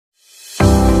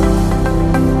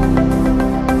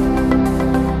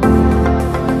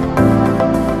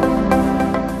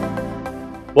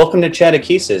Welcome to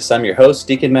Chattakesis. I'm your host,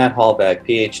 Deacon Matt Hallback,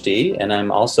 PhD, and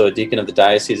I'm also a deacon of the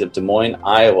Diocese of Des Moines,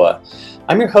 Iowa.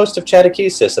 I'm your host of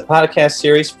Chattakesis, a podcast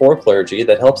series for clergy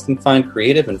that helps them find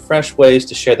creative and fresh ways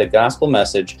to share the gospel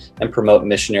message and promote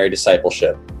missionary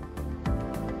discipleship.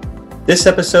 This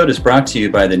episode is brought to you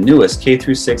by the newest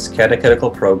K-6 catechetical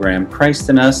program, Christ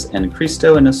in Us and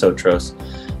Cristo in Nosotros.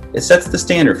 It sets the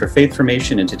standard for faith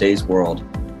formation in today's world.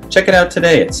 Check it out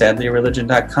today at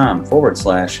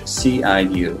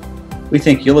sadlyreligion.com/CIU. We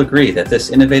think you'll agree that this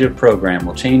innovative program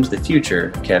will change the future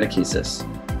of catechesis.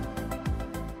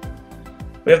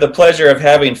 We have the pleasure of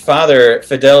having Father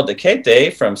Fidel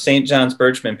Diquete from St. John's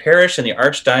Birchman Parish in the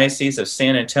Archdiocese of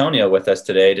San Antonio with us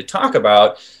today to talk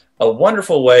about a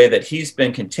wonderful way that he's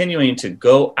been continuing to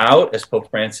go out, as Pope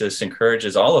Francis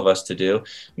encourages all of us to do,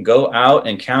 go out and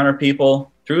encounter people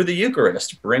through the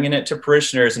Eucharist, bringing it to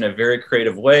parishioners in a very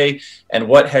creative way, and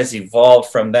what has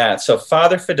evolved from that. So,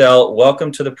 Father Fidel,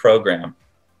 welcome to the program.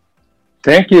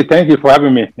 Thank you for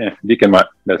having me, Deacon Matt.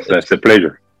 That's a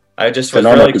pleasure. I just was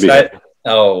really excited.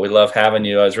 Oh, we love having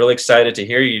you. I was really excited to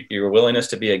hear your willingness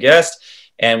to be a guest.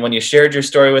 And when you shared your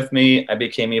story with me, I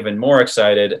became even more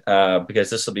excited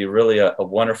because this will be really a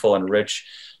wonderful and rich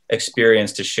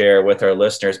experience to share with our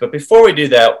listeners. But before we do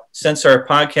that, since our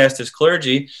podcast is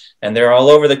clergy and they're all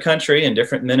over the country in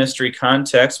different ministry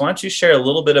contexts, why don't you share a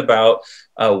little bit about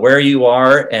where you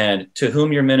are and to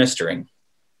whom you're ministering?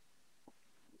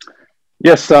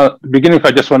 Yes, beginning,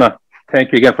 I just want to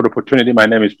thank you again for the opportunity. My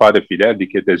name is Father Fidel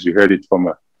Diquete, as you heard it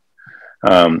from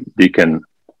Deacon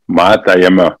Matt. I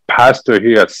am a pastor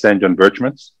here at St. John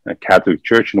Birchman's, a Catholic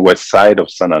church in the west side of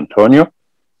San Antonio.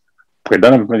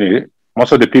 Predominantly,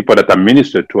 most of the people that are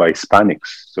ministered to are Hispanics.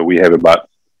 So we have about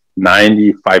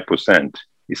 95%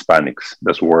 Hispanics.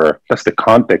 That's the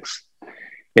context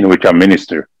in which I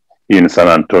minister in San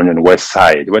Antonio and west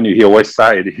side. When you hear west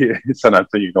side here in San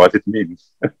Antonio, you know what it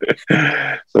means.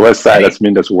 So west side,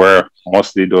 that's where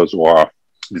mostly those who are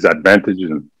disadvantaged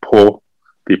and poor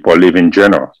people live in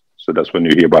general. So that's when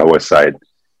you hear about west side.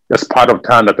 That's part of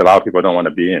town that a lot of people don't want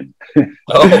to be in.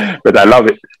 Oh. But I love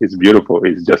it. It's beautiful.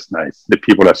 It's just nice. The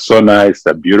people are so nice.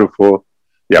 They're beautiful.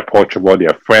 They're approachable.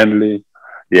 They're friendly.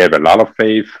 They have a lot of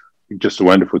faith. It's just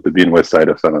wonderful to be in west side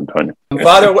of San Antonio.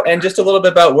 Father, and just a little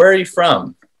bit about where are you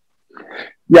from?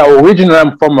 Yeah, originally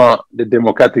I'm from the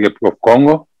Democratic Republic of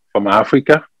Congo, from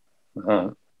Africa.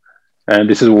 And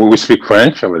this is where we speak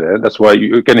French over there. That's why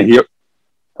you can hear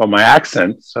from my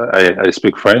accent. So I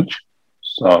speak French.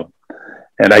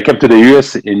 And I came to the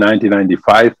U.S. in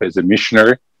 1995 as a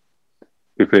missionary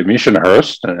with a mission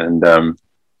Hearst, and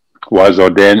was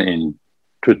ordained in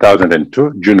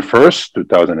 2002, June 1st,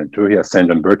 2002, here at St.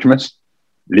 John Birchman's.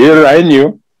 Little I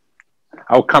knew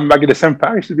I'll come back in the same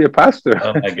parish to be a pastor.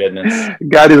 Oh, my goodness.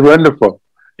 God is wonderful.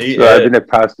 I've been a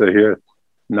pastor here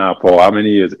now for how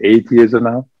many years? 8 years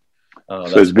now. Oh,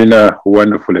 so it's been a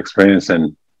wonderful experience.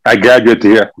 And I graduated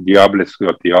here, Diablo School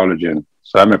of Theology. And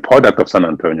so I'm a product of San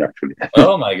Antonio, actually.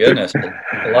 Oh, my goodness.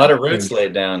 A lot of roots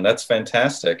laid down. That's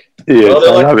fantastic. Yes,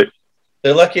 well, I love it.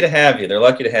 They're lucky to have you. They're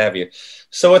lucky to have you.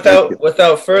 So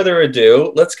without further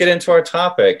ado, let's get into our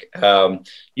topic.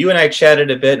 You and I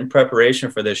chatted a bit in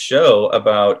preparation for this show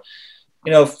about,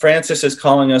 Francis is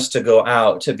calling us to go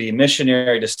out, to be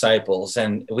missionary disciples.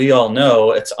 And we all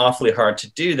know it's awfully hard to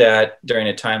do that during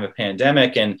a time of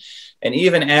pandemic. And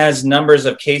even as numbers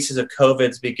of cases of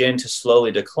COVID begin to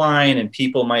slowly decline and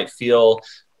people might feel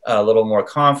a little more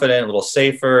confident, a little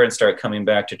safer, and start coming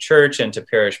back to church and to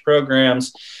parish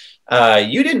programs,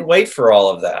 you didn't wait for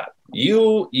all of that.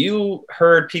 You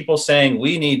heard people saying,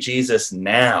 we need Jesus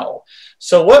now.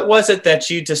 So what was it that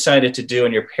you decided to do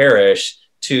in your parish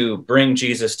to bring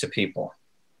Jesus to people?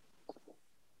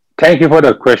 Thank you for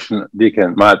that question,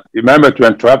 Deacon Matt. Remember to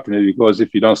interrupt me, because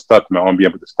if you don't stop me, I won't be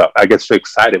able to stop. I get so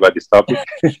excited about this topic.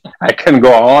 I can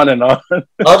go on and on.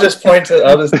 I'll just point to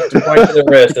the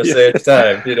wrist and say it's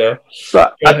time,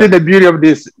 So I think the beauty of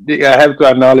this, I have to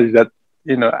acknowledge that,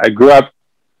 I grew up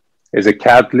as a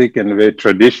Catholic and very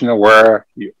traditional, where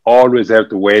you always have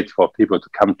to wait for people to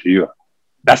come to you.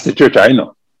 That's the church I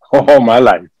know all my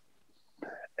life.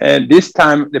 And this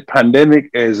time, the pandemic,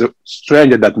 as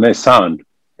strange as that may sound,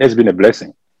 has been a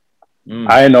blessing.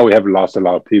 I know we have lost a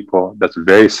lot of people. That's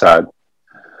very sad.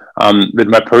 But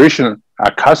my parishioners are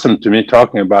accustomed to me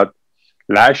talking about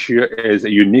last year as a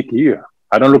unique year.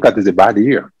 I don't look at it as a bad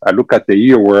year. I look at the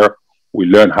year where we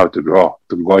learn how to grow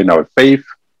in our faith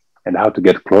and how to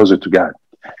get closer to God.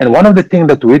 And one of the things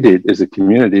that we did as a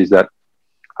community is that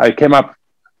I came up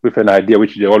with an idea,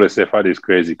 which they always say, Father is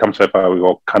crazy. Comes up with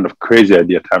all kind of crazy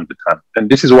idea time to time. And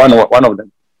this is one of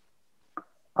them.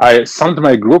 I sent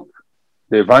my group,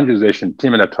 the evangelization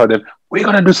team, and I told them, we're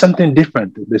going to do something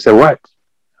different. They said, what?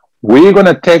 We're going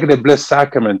to take the blessed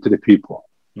sacrament to the people.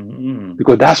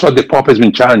 Because that's what the Pope has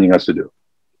been challenging us to do.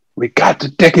 We got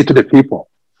to take it to the people.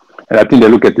 And I think they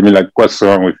look at me like, what's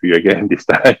wrong with you again this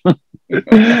time?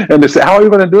 And they say, how are you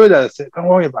going to do that? I said, don't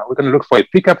worry about it. We're going to look for a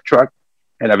pickup truck.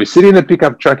 And I'll be sitting in the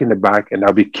pickup truck in the back, and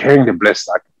I'll be carrying the blessed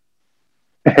sacrament.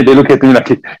 And they look at me like,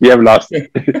 you have lost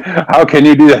it. How can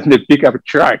you do that in the pickup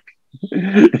truck?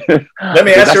 Let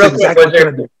me ask you real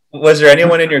quick, was there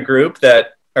anyone in your group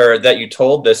that you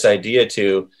told this idea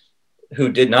to who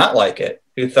did not like it,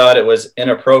 who thought it was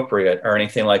inappropriate or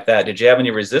anything like that? Did you have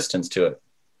any resistance to it?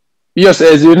 Yes,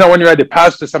 as you know, when you're at the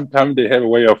pastor, sometimes they have a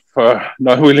way of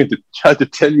not willing to try to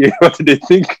tell you what they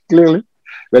think clearly.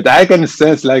 But I can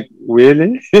sense like,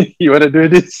 really? You want to do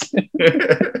this?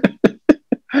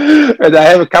 And I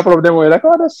have a couple of them who are like,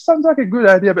 oh, that sounds like a good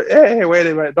idea. But hey, wait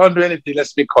a minute, don't do anything.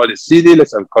 Let's be called the city.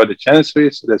 Let's call the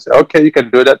chancery. So they say, okay, you can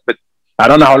do that. But I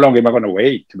don't know how long am I going to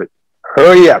wait. But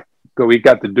hurry up, because we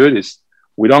got to do this.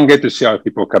 We don't get to see our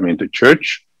people coming to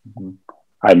church.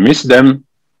 I miss them.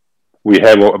 We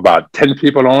have about 10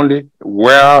 people only.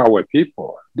 Where are our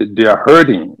people? They are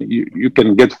hurting. You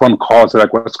can get phone calls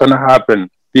like, what's going to happen?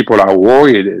 People are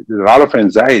worried. There's a lot of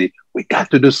anxiety. We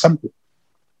got to do something.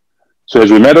 So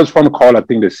as we made those phone call, I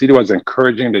think the city was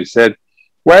encouraging. They said,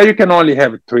 well, you can only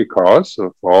have 3 cars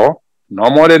or 4. No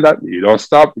more than that. You don't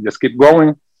stop. You just keep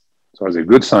going. So it was a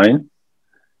good sign.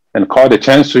 And call the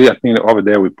chancery. I think over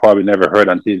there we probably never heard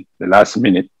until the last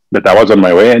minute. But I was on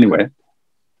my way anyway.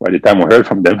 By the time we heard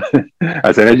from them,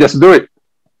 I said, hey, just do it.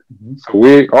 So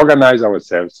we organized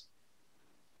ourselves.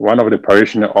 One of the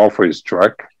parishioners offered his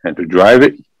truck and to drive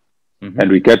it.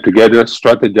 And we get together,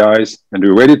 strategize, and we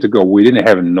were ready to go. We didn't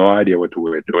have no idea what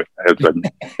we were doing. I have to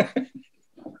admit.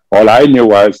 All I knew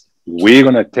was we're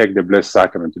going to take the blessed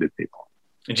sacrament to the people.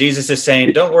 Jesus is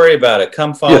saying, don't worry about it.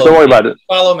 Come follow me. Yes, don't worry about it.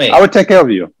 Follow me. I will take care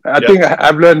of you. I think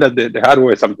I've learned that the hard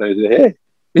way sometimes. Hey,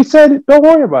 he said it. Don't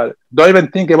worry about it. Don't even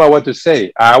think about what to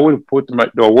say. I will put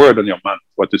the word on your mouth,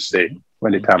 what to say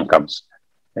when the time comes.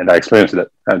 And I experienced that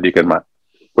at Deacon Matt.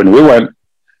 When we went,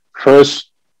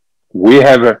 first, we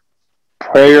have a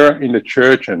prayer in the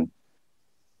church, and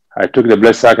I took the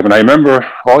blessed sacrament. I remember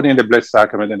holding the blessed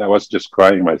sacrament, and I was just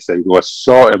crying myself. It was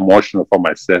so emotional for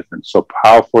myself and so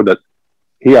powerful that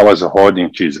here I was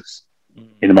holding Jesus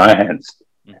in my hands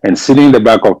and sitting in the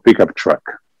back of a pickup truck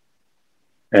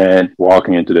and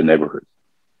walking into the neighborhood.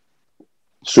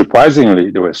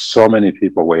 Surprisingly, there were so many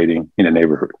people waiting in the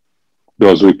neighborhood.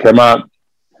 Those who came out,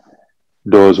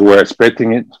 those who were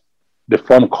expecting it. The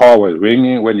phone call was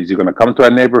ringing. When is he going to come to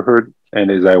our neighborhood?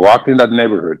 And as I walk in that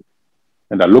neighborhood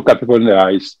and I look at people in the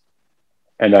eyes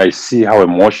and I see how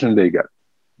emotional they got.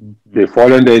 They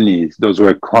fall on their knees. Those who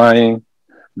were crying,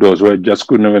 those who just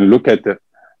couldn't even look at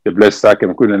the blessed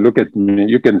sacrament, couldn't look at me.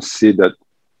 You can see that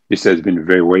this has been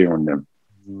very weighing on them.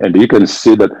 And you can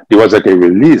see that it was like a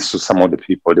release to some of the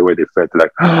people, the way they felt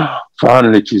like, oh,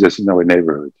 finally Jesus in our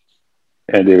neighborhood.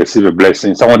 And they receive a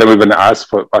blessing. Some of them even asked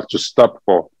for us to stop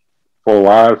for a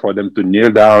while, for them to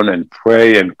kneel down and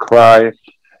pray and cry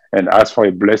and ask for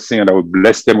a blessing. And I would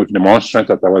bless them with the monstrance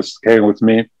that I was carrying with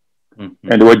me. And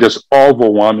they were just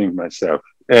overwhelming myself.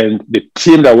 And the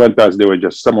team that went past, they were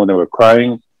just, some of them were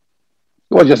crying.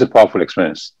 It was just a powerful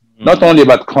experience. Not only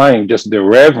about crying, just the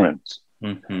reverence.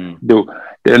 The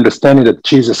understanding that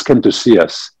Jesus came to see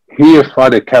us. Here,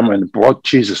 Father came and brought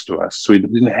Jesus to us. So we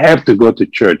didn't have to go to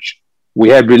church. We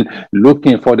had been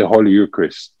looking for the Holy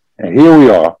Eucharist. And here we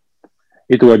are.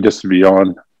 It was just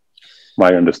beyond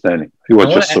my understanding. It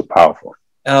was just so powerful.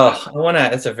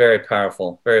 It's a very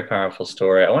powerful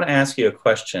story. I want to ask you a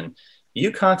question.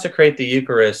 You consecrate the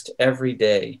Eucharist every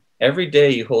day. Every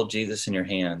day you hold Jesus in your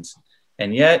hands.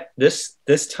 And yet this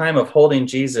time of holding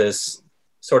Jesus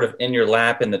sort of in your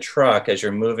lap in the truck as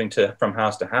you're moving from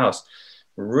house to house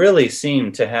really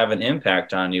seemed to have an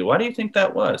impact on you. Why do you think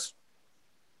that was?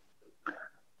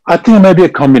 I think it may be a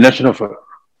combination of a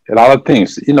lot of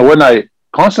things. You know, when I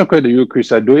consecrate the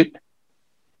Eucharist, I do it.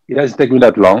 It doesn't take me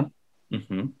that long.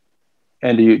 And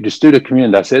you just do the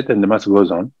communion, that's it, and the Mass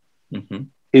goes on.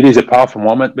 It is a powerful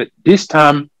moment. But this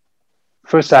time,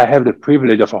 first I have the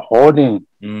privilege of holding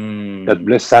that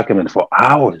blessed sacrament for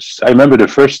hours. I remember the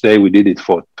first day we did it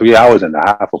for 3 hours and a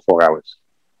half or 4 hours.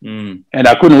 And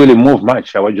I couldn't really move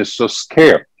much. I was just so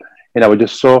scared. And I was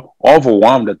just so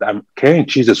overwhelmed that I'm carrying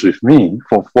Jesus with me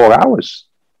for 4 hours.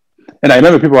 And I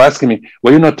remember people asking me,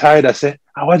 were you not tired? I said,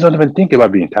 I wasn't even thinking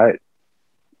about being tired.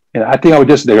 And I think I was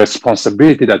just the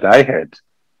responsibility that I had,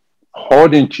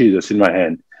 holding Jesus in my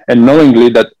hand and knowingly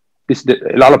that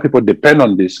a lot of people depend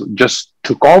on this, just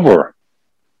took over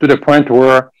to the point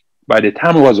where By the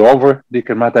time it was over,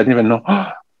 Deacon Matt, I didn't even know, oh,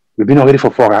 we've been already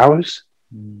for 4 hours.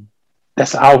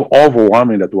 That's how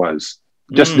overwhelming that was.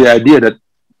 Just the idea that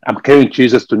I'm carrying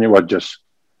Jesus to me was just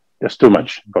too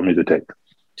much for me to take.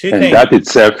 That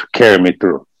itself carried me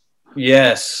through.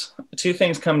 Yes. Two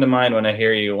things come to mind when I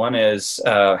hear you. One is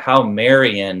how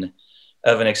Marian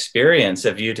of an experience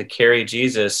of you to carry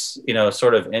Jesus,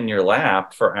 sort of in your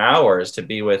lap for hours, to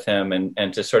be with him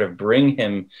and to sort of bring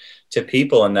him to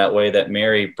people in that way that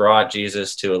Mary brought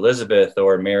Jesus to Elizabeth,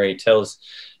 or Mary tells,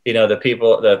 the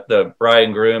people, the bride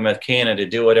and groom at Cana to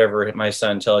do whatever my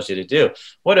son tells you to do.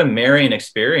 What a Marian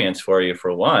experience for you,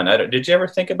 for one. Did you ever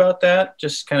think about that?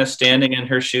 Just kind of standing in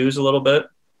her shoes a little bit?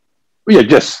 Yeah,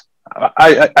 just,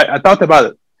 I thought about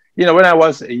it. When I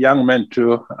was a young man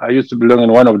too, I used to belong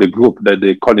in one of the group that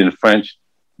they call in French,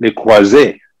 Les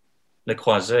Croisés. Les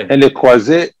Croisés. And Les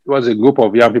Croisés was a group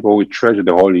of young people who treasured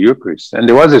the Holy Eucharist. And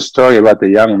there was a story about a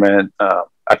young man,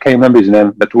 I can't remember his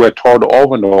name, that we were told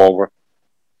over and over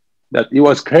that he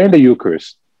was carrying the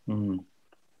Eucharist.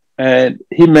 And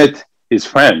he met his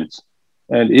friends.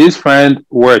 And his friends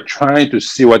were trying to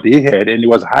see what he had, and he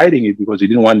was hiding it because he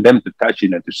didn't want them to touch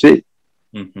it and to see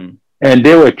it. And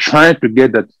they were trying to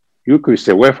get that Eucharist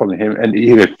away from him, and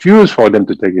he refused for them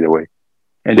to take it away.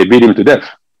 And they beat him to death.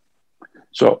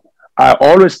 So I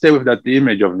always stay with that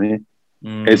image of me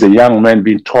as a young man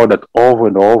being told that over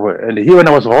and over. And here when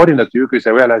I was holding that Eucharist, I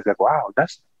realized like, wow,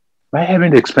 that's by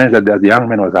having the experience that the young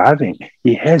man was having.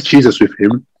 He has Jesus with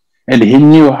him, and he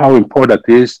knew how important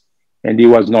it is, and he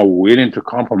was not willing to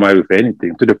compromise with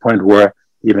anything, to the point where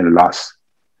he even lost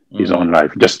his own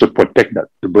life just to protect that,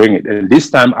 to bring it. And this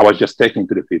time I was just taking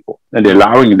to the people and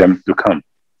allowing them to come.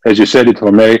 As you said it for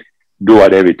Mary, do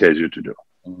whatever he tells you to do.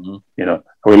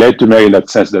 Relate to Mary in that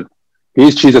sense that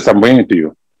he's Jesus, I'm bringing to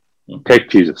you. Take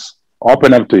Jesus,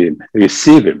 open up to him,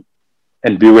 receive him,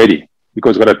 and be ready,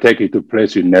 because it's going to take you to a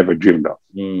place you never dreamed of.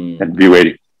 And be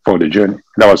ready for the journey.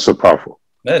 That was so powerful.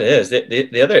 That is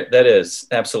that is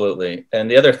absolutely.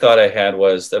 And the other thought I had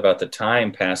was about the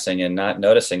time passing and not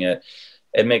noticing it.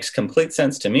 It makes complete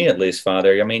sense to me, at least,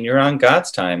 Father. I mean, you're on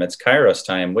God's time. It's Kairos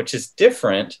time, which is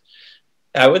different,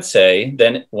 I would say,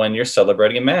 than when you're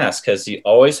celebrating a Mass, because you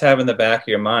always have in the back of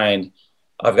your mind,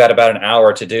 I've got about an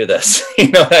hour to do this.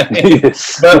 You know what I mean?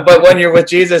 Yes. But when you're with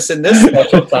Jesus in this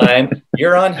special time,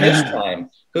 you're on his time.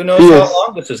 Who knows how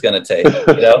long this is going to take,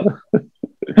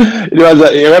 It was,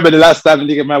 I remember the last time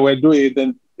we were doing it,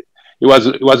 and it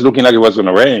was looking like it was going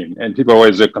to rain, and people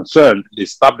were concerned. They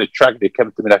stopped the track. They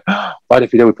came to me like, "What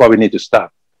if we probably need to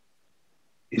stop?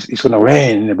 It's going to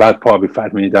rain in about probably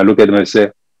 5 minutes." I look at them and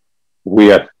say,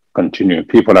 "We are continuing.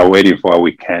 People are waiting for us.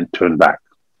 We can't turn back."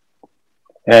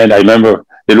 And I remember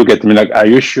they look at me like, "Are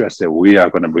you sure?" I said, "We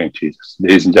are going to bring Jesus.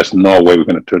 There is just no way we're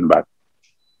going to turn back."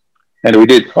 And we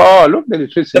did. Oh, look, the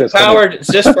electricity. The power,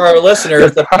 just for our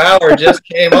listeners, the power just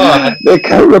came on.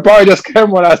 The power just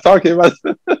came when I was talking about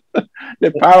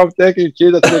the power of taking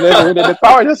Jesus to the neighborhood. The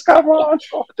power just came on.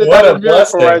 What a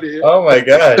blessing. Right here. Oh, my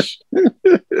gosh.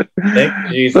 Thank you,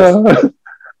 Jesus.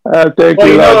 Thank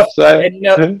you, Lord.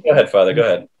 Go ahead, Father. Go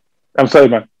ahead. I'm sorry,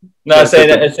 man. No, I'm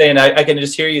saying I can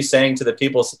just hear you saying to the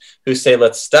people who say,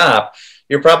 let's stop.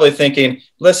 You're probably thinking,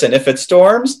 listen, if it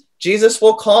storms, Jesus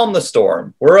will calm the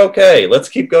storm. We're okay. Let's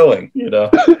keep going,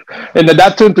 And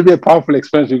that turned to be a powerful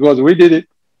experience because we did it.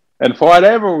 And for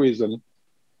whatever reason,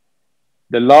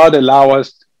 the Lord allowed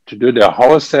us to do the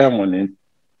whole ceremony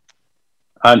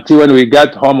until when we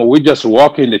got home, we just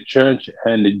walked in the church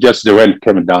and the rain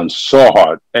came down so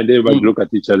hard. And everybody looked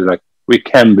at each other like, we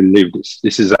can't believe this.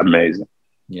 This is amazing.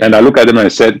 Yeah. And I looked at them and I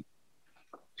said,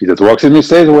 Jesus walks in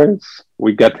mysterious ways.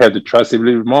 We got to have to trust him a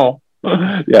little more.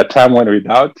 There are times when we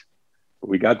doubt.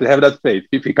 We got to have that faith.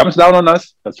 If he comes down on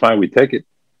us, that's fine. We take it.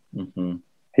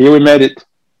 Here we made it.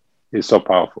 It's so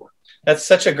powerful. That's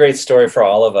such a great story for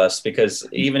all of us, because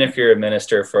even if you're a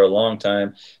minister for a long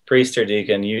time, priest or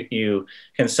deacon, you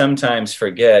can sometimes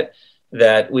forget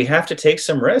that we have to take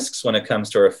some risks when it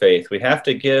comes to our faith. We have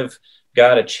to give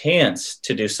God a chance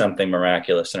to do something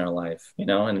miraculous in our life,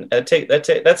 and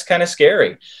that's kind of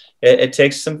scary. It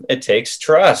takes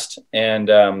trust, and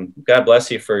God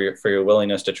bless you for your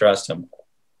willingness to trust him.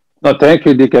 No, thank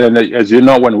you, Deacon. And as you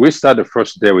know, when we started the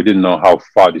first day, we didn't know how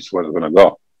far this was going to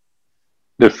go.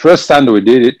 The first time that we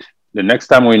did it, the next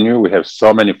time we knew, we have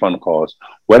so many phone calls.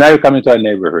 When are you coming to our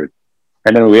neighborhood?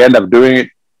 And then we end up doing it,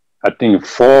 I think,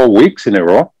 4 weeks in a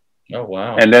row. Oh,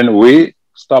 wow. And then we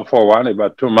stopped for a while,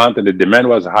 about 2 months, and the demand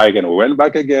was high again. We went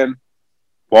back again,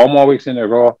 4 more weeks in a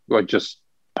row. It was just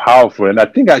powerful. And I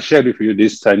think I shared with you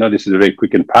this. I know this is very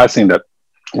quick in passing, that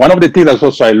one of the things that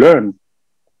also I learned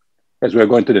as we're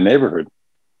going to the neighborhood,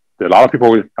 that a lot of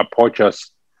people will approach us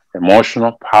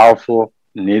emotional, powerful,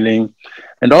 kneeling.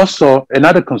 And also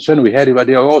another concern we had about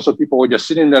there are also people who were just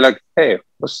sitting there like, hey,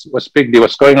 what's big deal?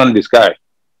 What's going on with this guy?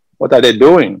 What are they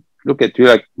doing? Look at you,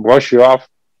 like brush you off,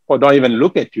 or don't even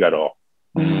look at you at all.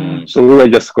 So we were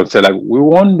just concerned, like we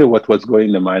wonder what was going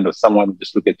in the mind of someone who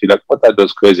just look at you like, what are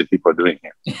those crazy people doing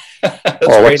here?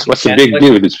 Or what's the big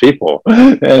deal with these people?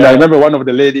 And I remember one of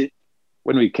the lady,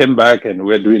 when we came back and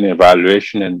we were doing an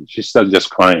evaluation, and she started just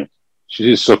crying.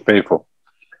 She is so faithful.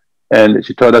 And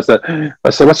she told us that, I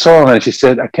said, what's wrong? And she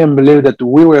said, I can't believe that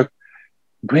we were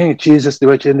bringing Jesus to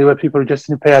church and there were people who just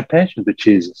didn't pay attention to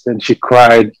Jesus. And she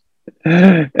cried.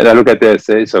 And I look at her and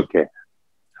say, it's okay.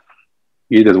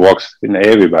 He just walks in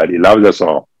everybody. He loves us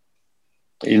all.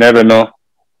 You never know.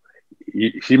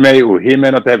 He may or he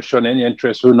may not have shown any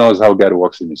interest. Who knows how God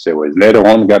works in his ways. Later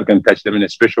on, God can touch them in a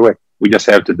special way. We just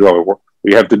have to do our work.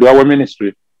 We have to do our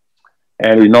ministry.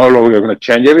 And we know we're going to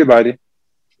change everybody.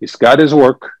 It's God's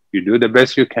work. You do the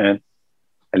best you can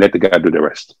and let God do the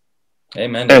rest.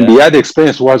 Amen. And the other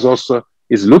experience was also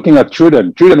is looking at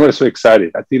children. Children were so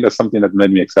excited. I think that's something that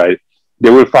made me excited. They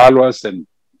will follow us and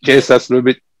chase us a little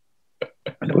bit.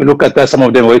 And we look at us. Some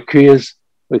of them were curious,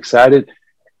 were excited.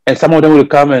 And some of them will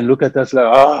come and look at us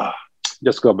like,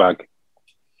 just go back.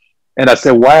 And I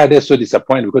said, why are they so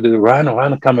disappointed? Because they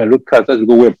run, come and look at us.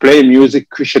 We're playing music,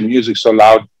 Christian music so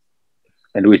loud.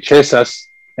 And we chase us.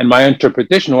 And my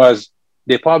interpretation was,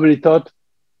 they probably thought,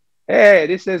 hey,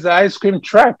 this is an ice cream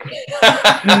truck.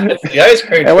 The ice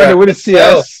cream and truck. when they would see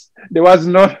us, there was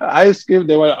no ice cream.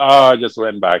 They were, just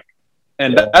went back.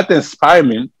 And that inspired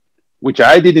me, which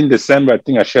I did in December. I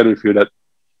think I shared with you that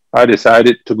I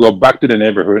decided to go back to the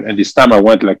neighborhood. And this time I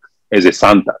went like as a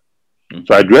Santa.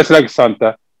 So I dressed like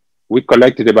Santa. We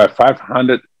collected about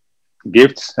 500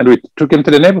 gifts and we took them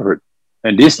to the neighborhood.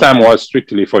 And this time was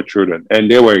strictly for children. And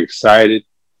they were excited.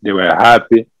 They were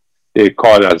happy. They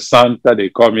called us Santa. They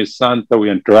called me Santa. We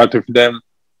interacted with them.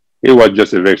 It was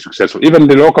just a very successful. Even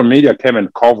the local media came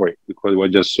and covered it because it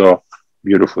was just so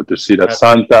beautiful to see that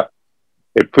Santa,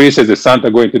 a priest as a Santa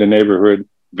going to the neighborhood,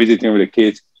 visiting with the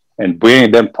kids, and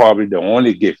bringing them probably the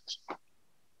only gift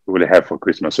we would have for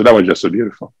Christmas. So that was just so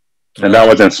beautiful. And that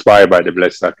was inspired by the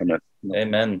Blessed Sacrament.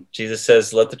 Amen. Jesus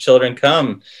says, let the children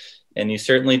come. And you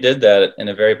certainly did that in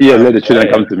a very let the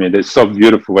children come to me. They're so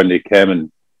beautiful when they came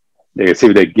and they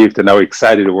received their gift and how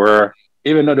excited they were.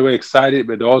 Even though they were excited,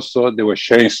 but also they were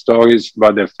sharing stories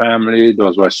about their family.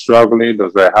 Those were struggling,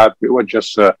 those were happy. It was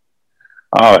just,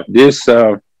 this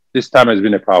time has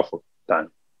been a powerful time.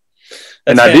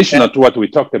 In addition to what we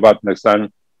talked about next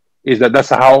time, is that's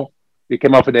how we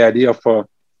came up with the idea of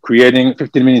creating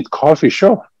 15-minute coffee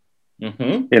show.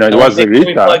 Mm-hmm. It was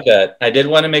Rita. I did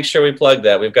want to make sure we plug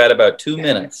that. We've got about 2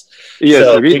 minutes. Yes,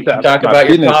 so Rita we can talk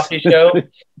Martinez. About your coffee show.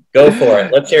 Go for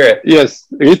it. Let's hear it. Yes,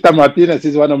 Rita Martinez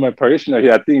is one of my parishioners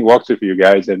here. I think he works with you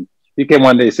guys. And he came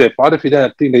one day and said, Father Fidel,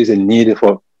 I think there's a need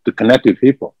to connect with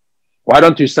people. Why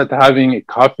don't you start having a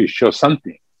coffee show,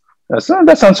 something? So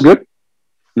that sounds good.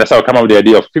 That's how I come up with the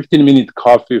idea of 15-minute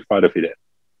coffee with Father Fidel.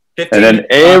 15 and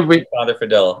then Father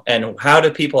Fidel. And how do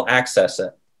people access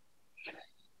it?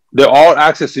 They all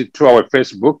access it through our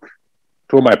Facebook,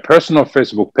 through my personal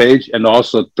Facebook page, and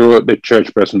also through the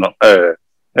church personal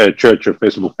church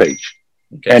Facebook page.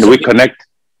 Okay, and so we connect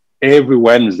every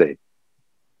Wednesday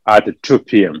at 2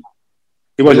 p.m.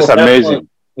 It was just amazing.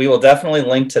 We will definitely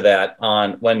link to that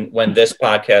on when this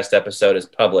podcast episode is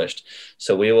published.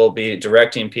 So we will be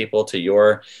directing people to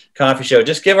your coffee show.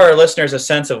 Just give our listeners a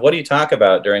sense of what do you talk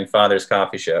about during Father's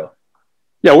Coffee Show?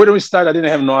 Yeah, when we started, I didn't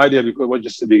have no idea because it was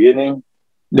just the beginning.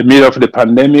 The middle of the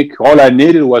pandemic, all I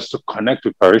needed was to connect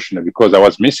with parishioners because I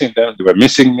was missing them. They were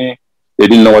missing me. They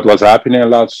didn't know what was happening a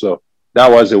lot. So that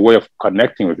was a way of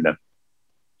connecting with them.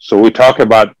 So we talked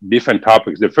about different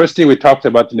topics. The first thing we talked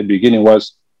about in the beginning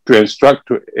was to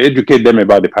educate them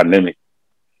about the pandemic.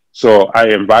 So I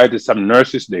invited some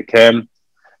nurses. They came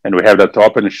and we have that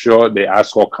open show. They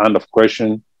ask all kinds of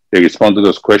questions. They respond to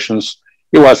those questions.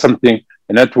 It was something,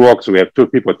 a network. So we have 2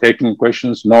 people taking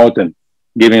questions, note, and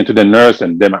giving it to the nurse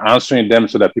and them answering them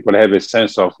so that people have a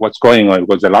sense of what's going on.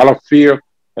 Because a lot of fear,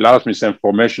 a lot of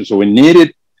misinformation. So we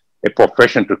needed a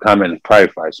profession to come and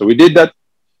clarify. So we did that.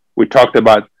 We talked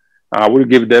about, we'll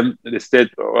give them the state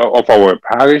of our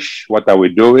parish. What are we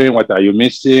doing? What are you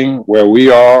missing? Where we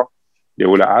are? They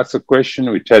will ask a question.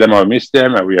 We tell them I miss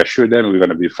them and we assure them we're going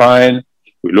to be fine.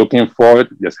 We're looking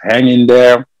forward. Just hang in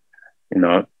there.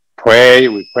 Pray.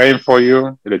 We're praying for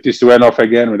you. The electricity went off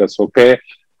again, but that's okay.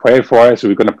 Pray for us.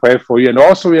 We're going to pray for you. And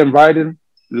also we invited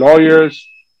lawyers,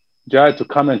 judge to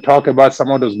come and talk about some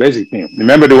of those basic things.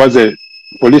 Remember, there was a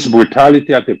police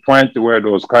brutality at the point where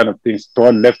those kind of things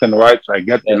torn left and right. So I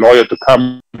get a lawyer to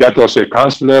come. Got also a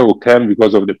counselor who came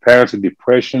because of the parents'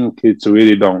 depression. Kids who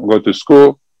really don't go to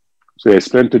school. So I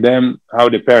explained to them how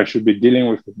the parents should be dealing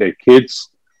with their kids,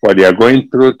 what they are going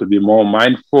through, to be more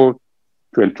mindful,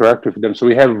 to interact with them. So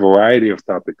we have a variety of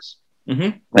topics.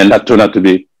 And that turned out to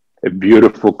be a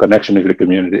beautiful connection with the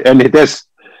community. And it has,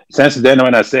 since then,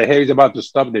 when I say, hey, it's about to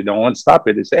stop, they don't want to stop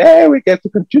it. They say, hey, we get to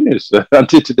continue. So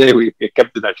until today, we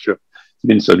kept that show. It's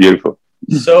been so beautiful.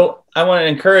 So I want to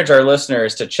encourage our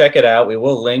listeners to check it out. We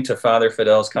will link to Father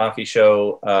Fidel's coffee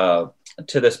show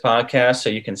to this podcast so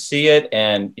you can see it,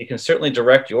 and you can certainly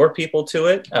direct your people to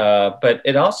it. But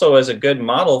it also is a good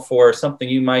model for something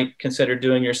you might consider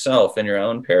doing yourself in your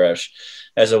own parish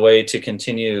as a way to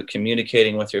continue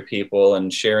communicating with your people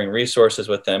and sharing resources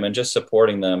with them and just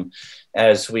supporting them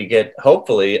as we get,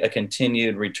 hopefully, a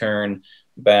continued return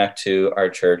back to our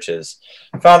churches.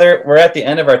 Father, we're at the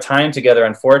end of our time together.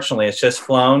 Unfortunately, it's just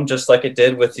flown just like it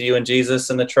did with you and Jesus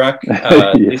in the truck.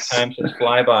 Yes. These times just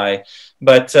fly by.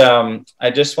 But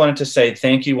I just wanted to say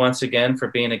thank you once again for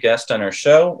being a guest on our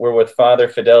show. We're with Father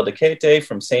Fidel Diquete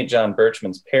from St. John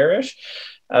Birchman's Parish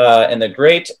in the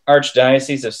great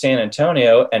Archdiocese of San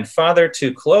Antonio. And Father,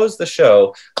 to close the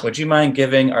show, would you mind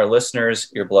giving our listeners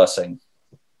your blessing?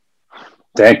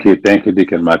 Thank you,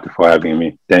 Deacon Matthew, for having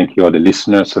me. Thank you, all the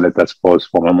listeners. So let us pause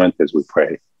for a moment as we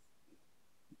pray.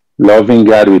 Loving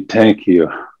God, we thank you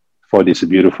for this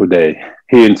beautiful day.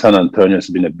 Here in San Antonio, it's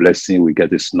been a blessing. We get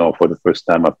the snow for the first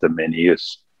time after many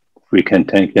years. We can't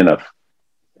thank you enough.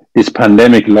 This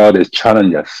pandemic, Lord, has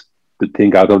challenged us to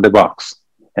think out of the box,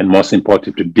 and most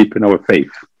important, to deepen our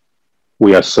faith.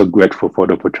 We are so grateful for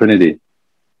the opportunity.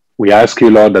 We ask you,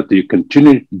 Lord, that you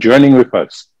continue journeying with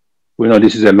us. We know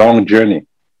this is a long journey.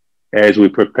 As we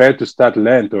prepare to start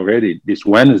Lent already this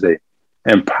Wednesday,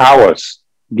 empower us.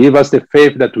 Give us the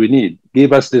faith that we need.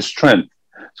 Give us the strength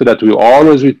so that we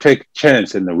always will take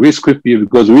chance and risk with you,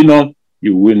 because we know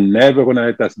you will never going to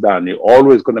let us down. You're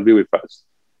always going to be with us.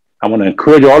 I want to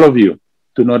encourage all of you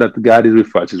to know that God is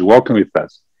with us, is walking with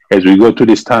us. As we go through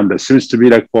this time that seems to be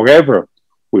like forever,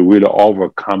 we will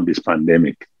overcome this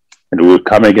pandemic, and we will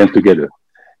come again together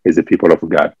as the people of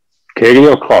God. Carry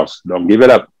your cross. Don't give it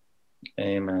up.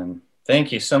 Amen.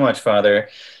 Thank you so much, Father.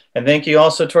 And thank you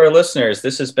also to our listeners.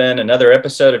 This has been another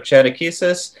episode of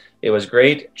Chattakesis. It was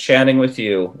great chatting with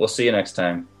you. We'll see you next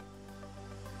time.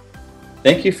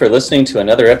 Thank you for listening to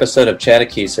another episode of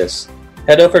Chattakesis.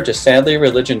 Head over to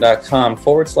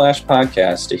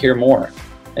sadleyreligion.com/podcast to hear more.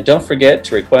 And don't forget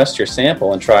to request your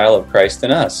sample and trial of Christ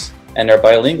in Us and our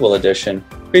bilingual edition,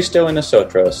 Cristo en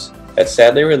Nosotros, at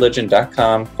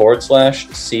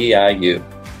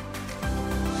sadleyreligion.com/CIU.